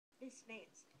Miss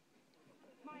Nancy.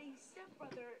 My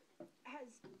stepbrother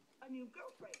has a new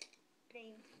girlfriend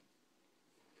named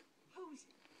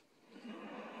Susan.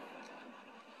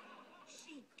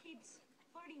 She keeps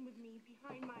flirting with me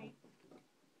behind my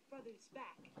brother's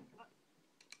back.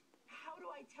 How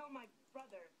do I tell my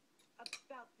brother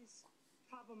about this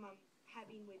problem I'm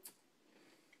having with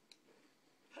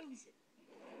Susan?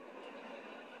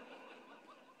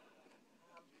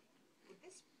 Would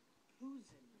this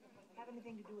Susan have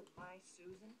anything to do with my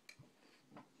Susan?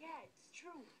 Yeah, it's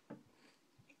true.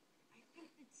 I think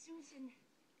that Susan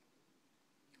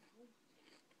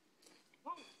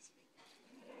wants me.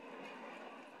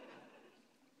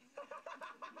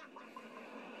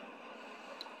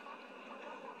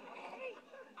 Hey,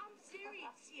 I'm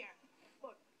serious here.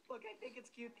 Look, I think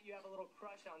it's cute that you have a little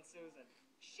crush on Susan.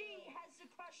 She has a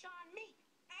crush on me,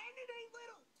 and it ain't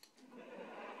little.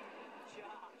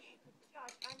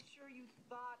 Josh, I'm sure you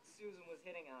thought Susan was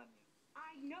hitting on you.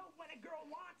 I know when a girl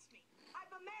wants me.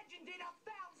 I've imagined it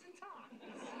 1,000 times.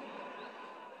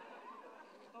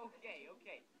 Okay,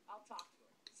 I'll talk to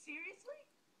her. Seriously?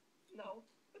 No,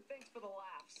 but thanks for the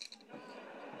laughs.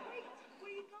 Wait,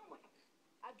 where you going?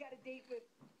 I've got a date with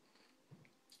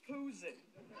Susan.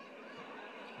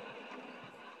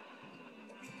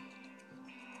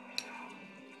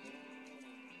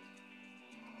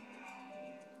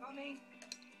 Coming.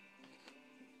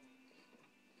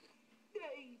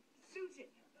 Hey, Susan.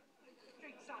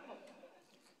 Drink something.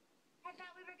 I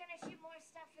thought we were gonna shoot more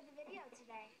stuff for the video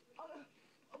today.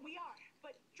 We are,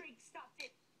 but Drake stopped at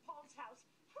Paul's house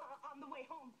on the way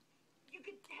home. You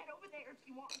could head over there if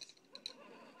you want.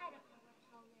 I don't know where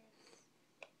Paul lives.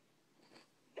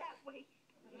 That way.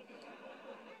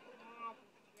 Bad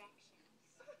with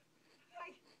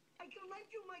directions. I can lend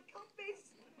you my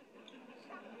compass.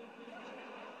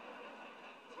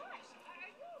 Josh,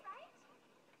 are you alright?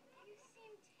 You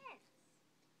seem tense.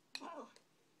 Well,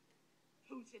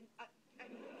 Susan,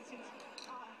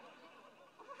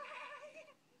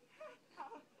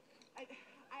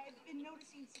 I've been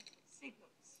noticing some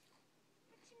signals.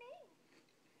 What you mean?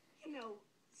 You know,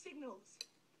 signals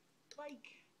like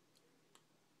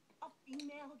a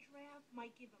female giraffe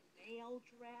might give a male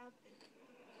giraffe,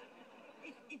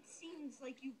 and it seems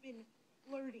like you've been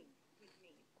flirting with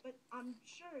me, but I'm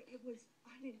sure it was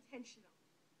unintentional.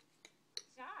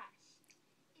 Josh,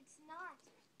 it's not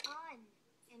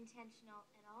unintentional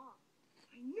at all.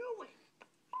 I knew it!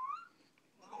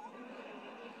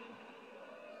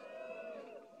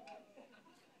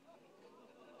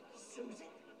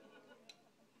 Susan?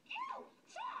 Ew!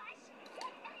 Josh!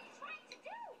 What are you trying to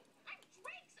do? I'm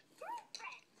Drake's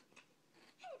girlfriend!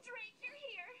 Hey, Drake, you're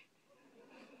here!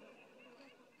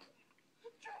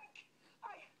 Drake!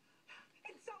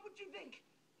 It's not what you think.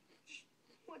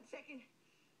 Just 1 second.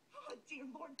 Oh, dear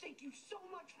Lord, thank you so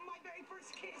much for my very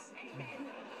first kiss. Amen.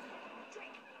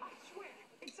 Drake, I swear,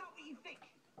 it's not what you think.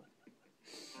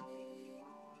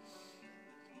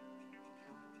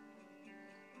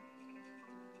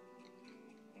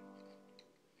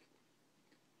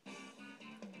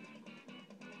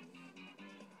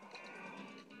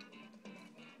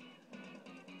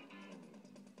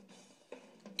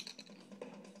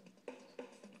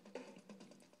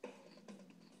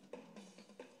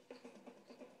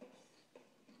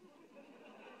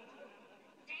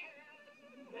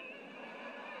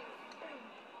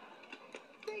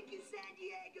 Thank you, San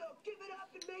Diego. Give it up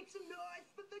and make some noise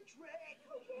for the Drake.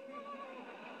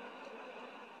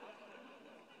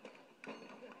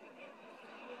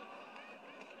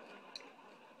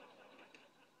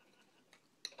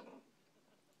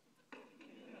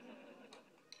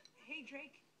 Hey,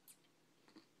 Drake.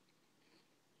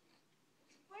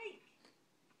 Drake.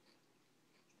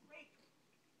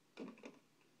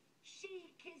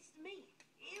 She kissed me.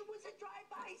 It was a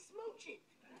drive-by smooching.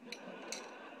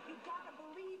 You gotta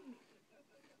believe me.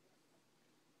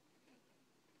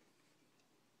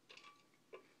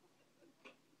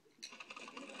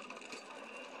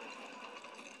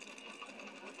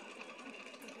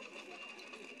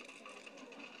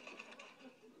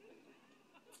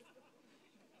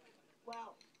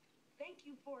 Well, thank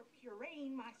you for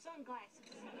pureeing my sunglasses.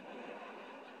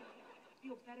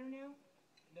 Feel better now?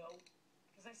 No,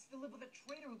 because I still live with a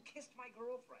traitor who kissed my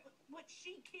girlfriend. But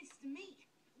she kissed me.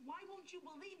 Why won't you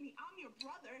believe me? I'm your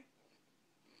brother.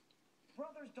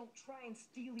 Brothers don't try and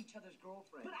steal each other's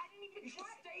girlfriends. But I didn't even You should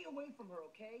try. stay away from her,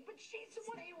 okay? But she's the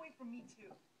one. Stay away from me, too.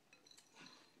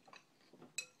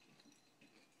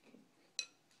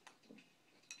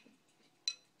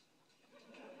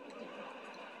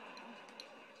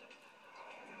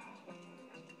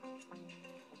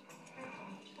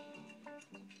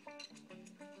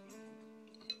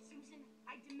 Susan,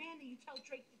 I demand Amanda, you tell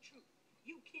Drake the truth.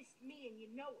 You kissed me and you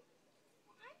know it.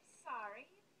 Well, I'm sorry,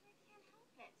 but I can't help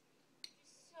it. You're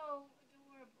so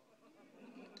adorable.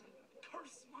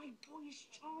 Curse my boyish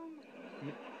charm.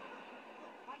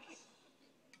 Why can't...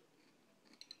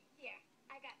 Here,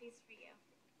 I got these for you.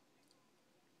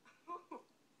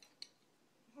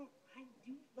 I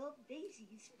do love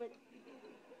daisies, but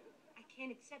I can't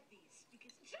accept these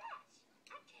because... Josh,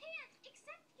 I can't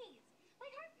accept these. My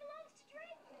heart belongs to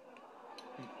Drake.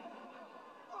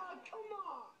 Oh, come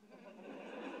on!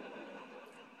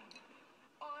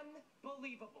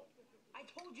 Unbelievable. I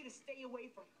told you to stay away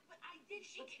from her. But I did.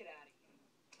 Let's get out of here.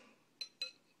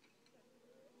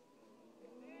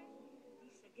 At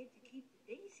least I get to keep the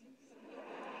daisies.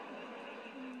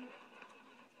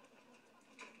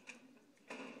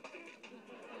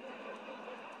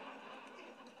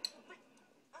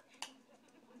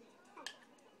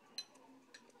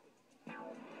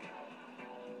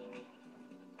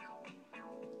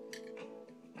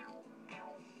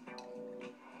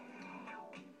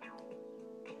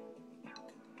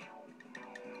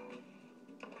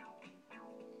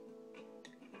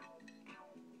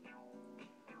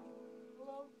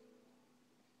 Hello?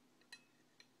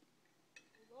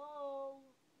 Hello?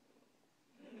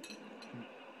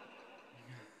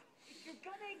 If you're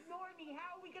gonna ignore me,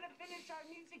 how are we gonna finish our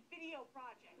music video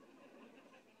project?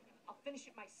 I'll finish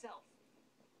it myself.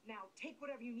 Now, take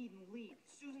whatever you need and leave.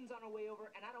 Susan's on her way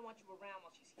over, and I don't want you around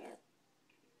while she's here.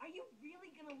 Are you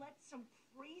really gonna let some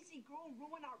crazy girl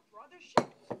ruin our brothership?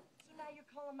 So now you're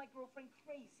calling my girlfriend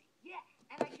crazy. Yeah,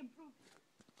 and I can prove it.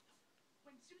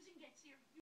 When Susan gets here,